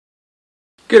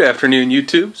Good afternoon,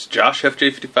 YouTube. It's Josh,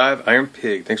 FJ55, Iron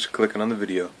Pig. Thanks for clicking on the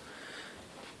video.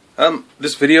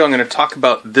 This video I'm going to talk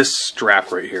about this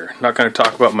strap right here. I'm not going to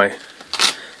talk about my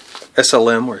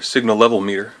SLM or signal level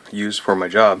meter used for my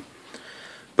job.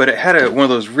 But it had one of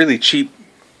those really cheap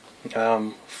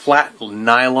flat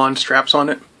nylon straps on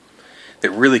it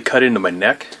that really cut into my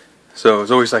neck. So I was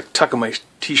always like tucking my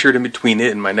t-shirt in between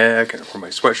it and my neck, or my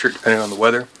sweatshirt depending on the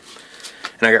weather.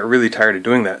 And I got really tired of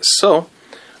doing that. So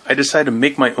I decided to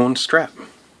make my own strap.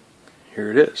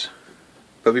 Here it is.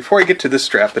 But before I get to this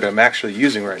strap that I'm actually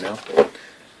using right now,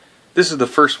 this is the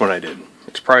first one I did.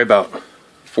 It's probably about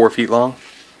 4 feet long.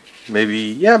 Maybe,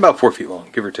 yeah, about 4 feet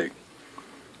long, give or take.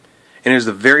 And it was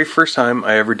the very first time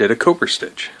I ever did a Cobra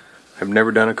stitch. I've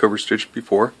never done a Cobra stitch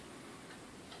before.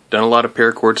 Done a lot of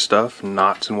paracord stuff,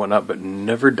 knots and whatnot, but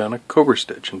never done a Cobra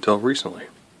stitch until recently.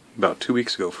 About 2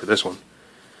 weeks ago for this one.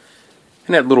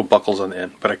 And it had little buckles on the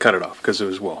end, but I cut it off because it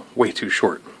was, well, way too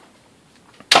short.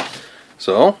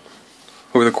 So,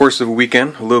 over the course of a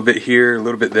weekend, a little bit here, a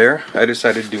little bit there, I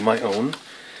decided to do my own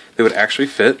that would actually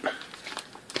fit.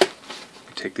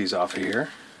 Take these off of here.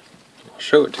 I'll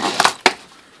show it to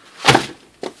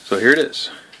you. So here it is.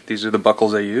 These are the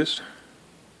buckles I used.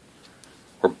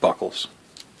 Or buckles.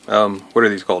 What are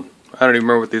these called? I don't even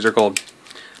remember what these are called.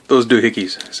 Those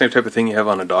doohickeys. Same type of thing you have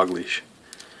on a dog leash.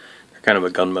 They're kind of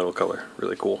a gunmetal color.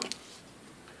 Really cool.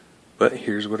 But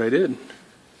here's what I did.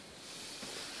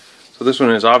 So this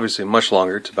one is obviously much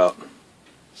longer. It's about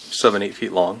 7-8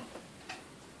 feet long.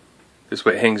 This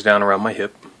way it hangs down around my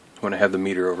hip when I have the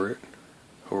meter over it,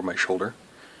 over my shoulder.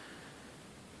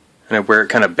 And I wear it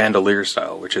kind of bandolier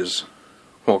style, which is,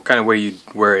 well, kind of way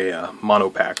you'd wear a mono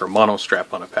pack or mono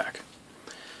strap on a pack.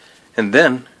 And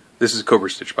then, this is Cobra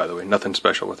stitch, by the way, nothing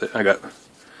special with it. I got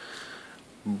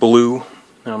blue,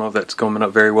 I don't know if that's coming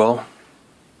up very well.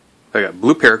 I got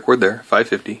blue paracord there,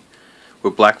 550,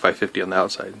 with black 550 on the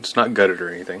outside. It's not gutted or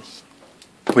anything,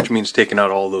 which means taking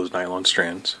out all those nylon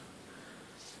strands.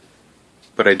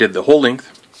 But I did the whole length,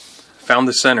 found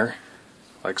the center,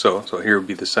 like so. So here would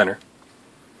be the center.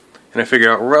 And I figured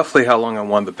out roughly how long I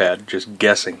wanted the pad, just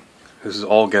guessing. This is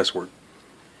all guesswork.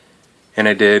 And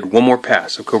I did one more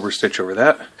pass of Cobra stitch over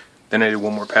that. Then I did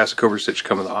one more pass of Cobra stitch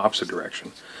coming the opposite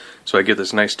direction. So I get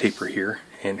this nice taper here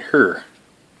and here.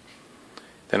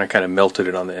 Then I kind of melted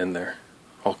it on the end there.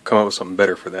 I'll come up with something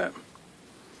better for that.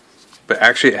 But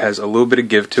actually it has a little bit of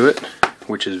give to it,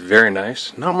 which is very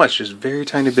nice. Not much, just very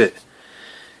tiny bit.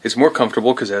 It's more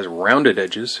comfortable because it has rounded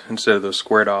edges instead of those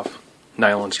squared off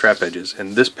nylon strap edges.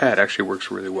 And this pad actually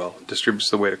works really well. It distributes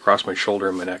the weight across my shoulder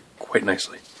and my neck quite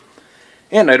nicely.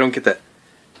 And I don't get that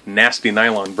nasty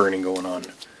nylon burning going on.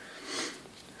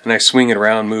 And I swing it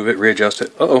around, move it, readjust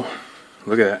it. Uh-oh,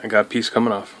 look at that, I got a piece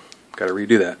coming off. Got to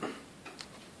redo that.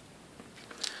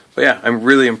 But yeah, I'm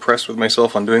really impressed with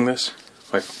myself on doing this.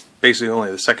 Basically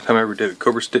only the second time I ever did a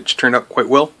Cobra stitch turned out quite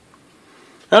well.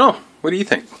 I don't know, what do you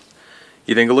think?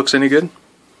 You think it looks any good?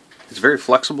 It's very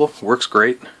flexible, works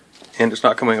great, and it's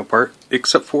not coming apart,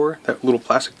 except for that little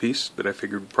plastic piece that I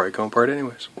figured would probably come apart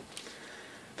anyways.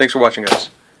 Thanks for watching, guys.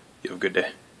 You have a good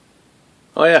day.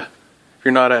 Oh yeah, if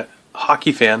you're not a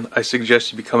hockey fan, I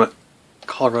suggest you become a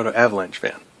Colorado Avalanche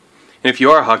fan. And if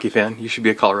you are a hockey fan, you should be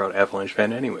a Colorado Avalanche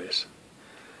fan anyways.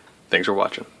 Thanks for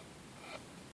watching.